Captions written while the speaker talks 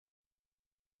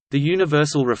The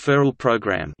Universal Referral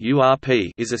Program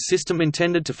 (URP) is a system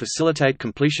intended to facilitate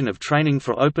completion of training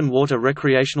for open-water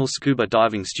recreational scuba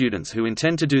diving students who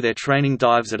intend to do their training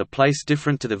dives at a place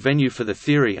different to the venue for the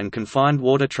theory and confined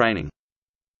water training.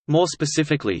 More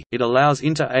specifically, it allows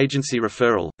inter-agency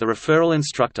referral. The referral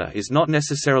instructor is not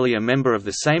necessarily a member of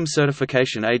the same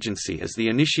certification agency as the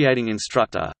initiating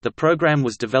instructor. The program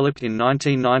was developed in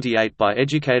 1998 by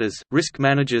educators, risk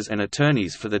managers, and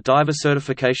attorneys for the diver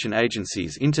certification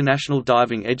agencies International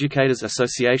Diving Educators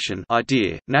Association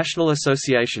 (IDEA), National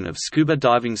Association of Scuba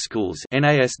Diving Schools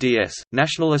 (NASDS),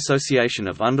 National Association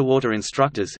of Underwater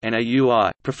Instructors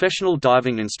 (NAUI), Professional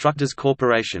Diving Instructors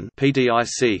Corporation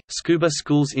 (PDIC), Scuba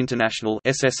Schools International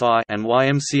 (SSI), and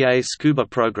YMCA Scuba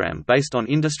program based on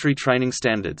industry training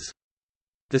standards.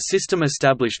 The system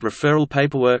established referral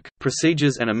paperwork,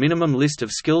 procedures, and a minimum list of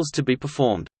skills to be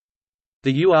performed.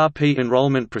 The URP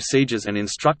enrollment procedures and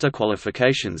instructor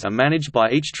qualifications are managed by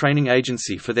each training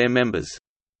agency for their members.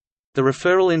 The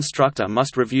referral instructor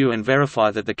must review and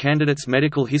verify that the candidate's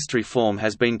medical history form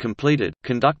has been completed,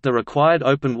 conduct the required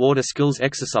open water skills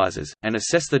exercises, and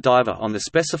assess the diver on the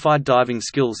specified diving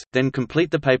skills, then complete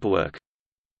the paperwork.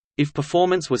 If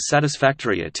performance was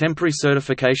satisfactory, a temporary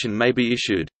certification may be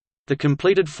issued. The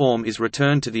completed form is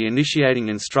returned to the initiating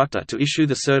instructor to issue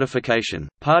the certification.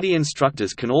 Party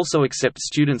instructors can also accept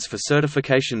students for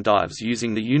certification dives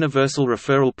using the Universal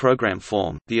Referral Program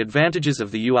form. The advantages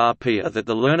of the URP are that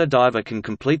the learner diver can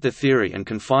complete the theory and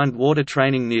confined water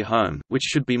training near home, which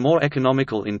should be more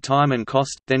economical in time and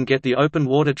cost, then get the open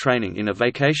water training in a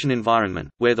vacation environment,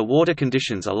 where the water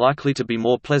conditions are likely to be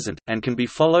more pleasant, and can be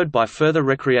followed by further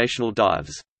recreational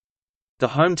dives. The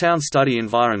hometown study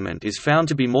environment is found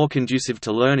to be more conducive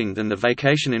to learning than the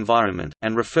vacation environment,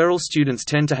 and referral students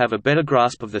tend to have a better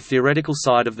grasp of the theoretical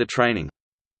side of the training.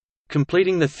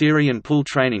 Completing the theory and pool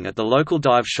training at the local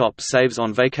dive shop saves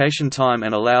on vacation time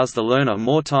and allows the learner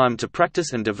more time to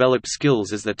practice and develop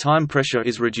skills as the time pressure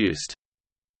is reduced.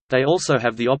 They also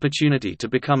have the opportunity to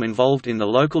become involved in the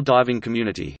local diving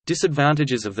community.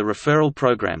 Disadvantages of the referral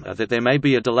program are that there may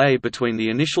be a delay between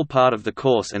the initial part of the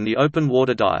course and the open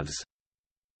water dives.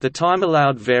 The time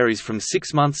allowed varies from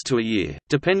 6 months to a year,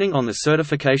 depending on the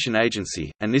certification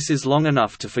agency, and this is long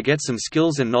enough to forget some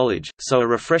skills and knowledge, so a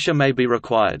refresher may be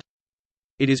required.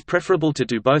 It is preferable to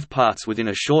do both parts within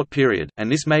a short period,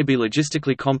 and this may be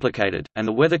logistically complicated, and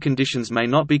the weather conditions may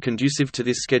not be conducive to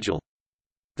this schedule.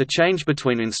 The change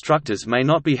between instructors may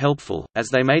not be helpful, as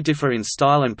they may differ in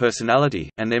style and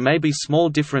personality, and there may be small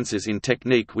differences in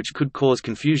technique which could cause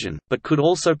confusion, but could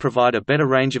also provide a better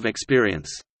range of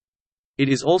experience. It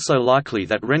is also likely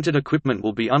that rented equipment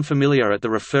will be unfamiliar at the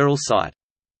referral site.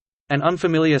 An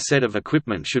unfamiliar set of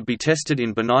equipment should be tested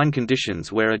in benign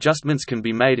conditions where adjustments can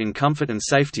be made in comfort and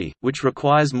safety, which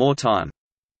requires more time.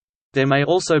 There may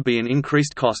also be an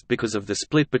increased cost because of the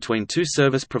split between two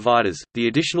service providers, the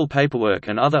additional paperwork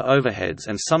and other overheads,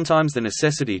 and sometimes the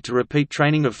necessity to repeat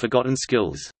training of forgotten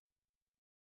skills.